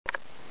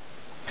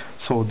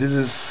So this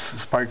is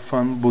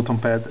SparkFun button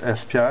pad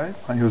SPI.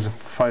 I'm using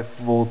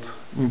 5-volt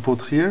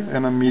input here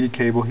and a MIDI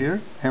cable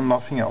here and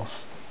nothing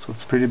else. So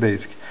it's pretty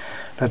basic.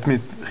 Let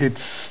me hit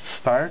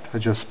start. I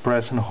just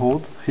press and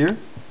hold here.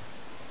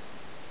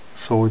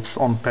 So it's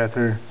on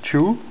pattern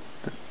 2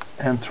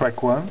 and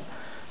track 1,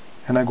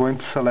 and I'm going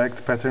to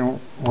select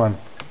pattern 1.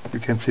 You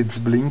can see it's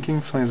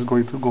blinking, so it's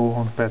going to go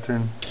on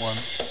pattern 1.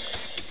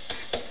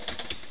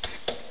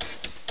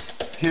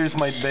 Here's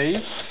my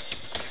bass.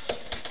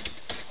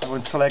 I'm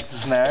going to select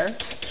snare,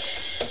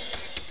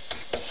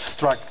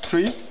 track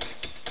 3,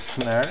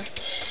 snare.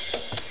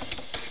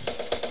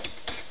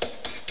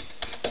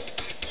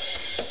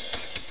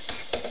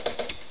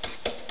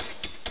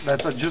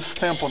 Let's adjust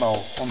tempo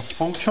now. On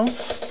functions,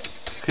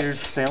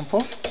 here's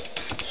tempo.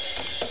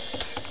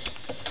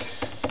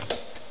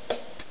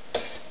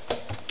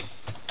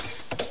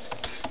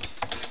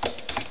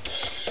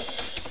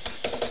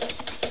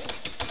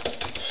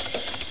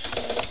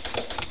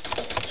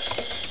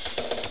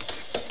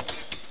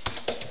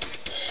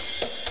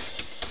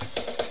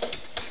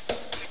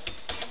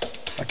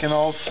 I can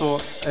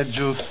also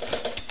adjust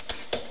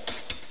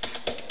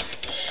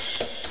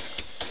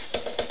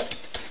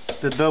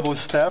the double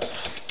steps.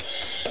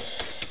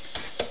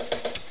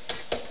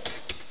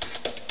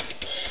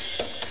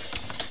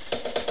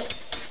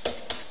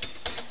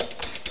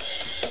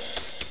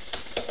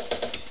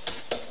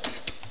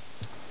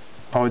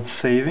 Now it's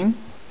saving.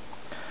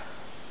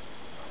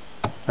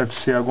 Let's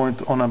see, I'm going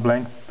to on a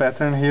blank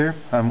pattern here.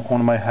 I'm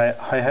on my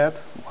hi-hat,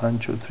 1,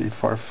 2, 3,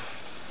 4,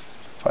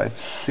 5,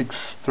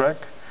 6 track,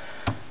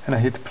 and I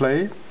hit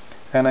play.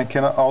 And I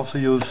can also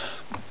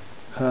use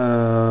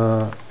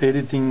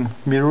editing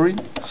mirroring,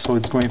 so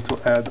it's going to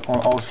add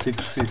on all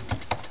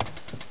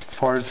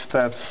 64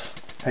 steps,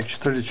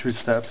 actually 32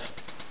 steps.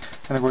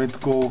 And I'm going to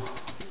go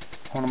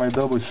on my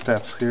double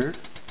steps here.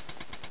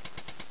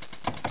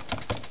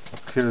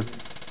 Here,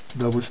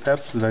 double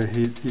steps,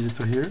 very easy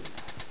to hear.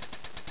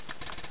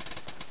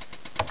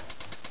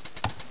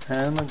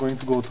 And I'm going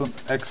to go to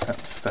accent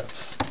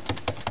steps.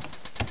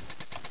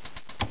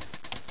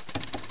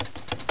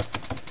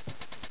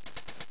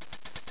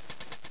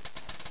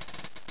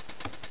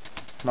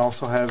 And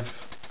also have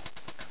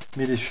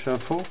MIDI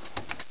shuffle,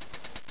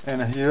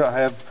 and here I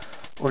have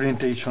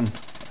orientation.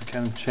 I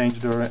can change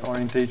the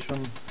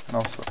orientation and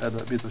also add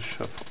a bit of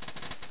shuffle.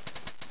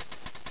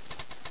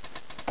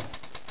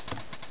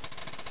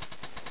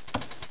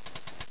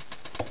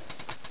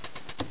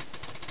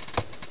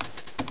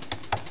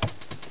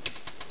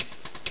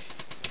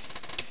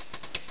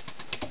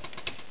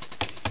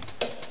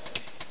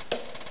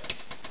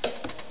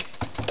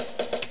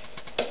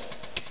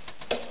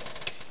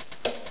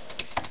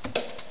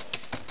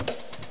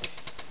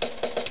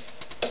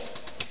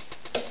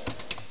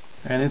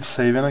 And it's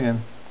saving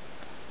again.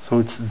 So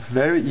it's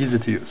very easy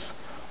to use.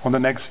 On the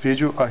next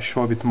video I'll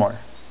show a bit more.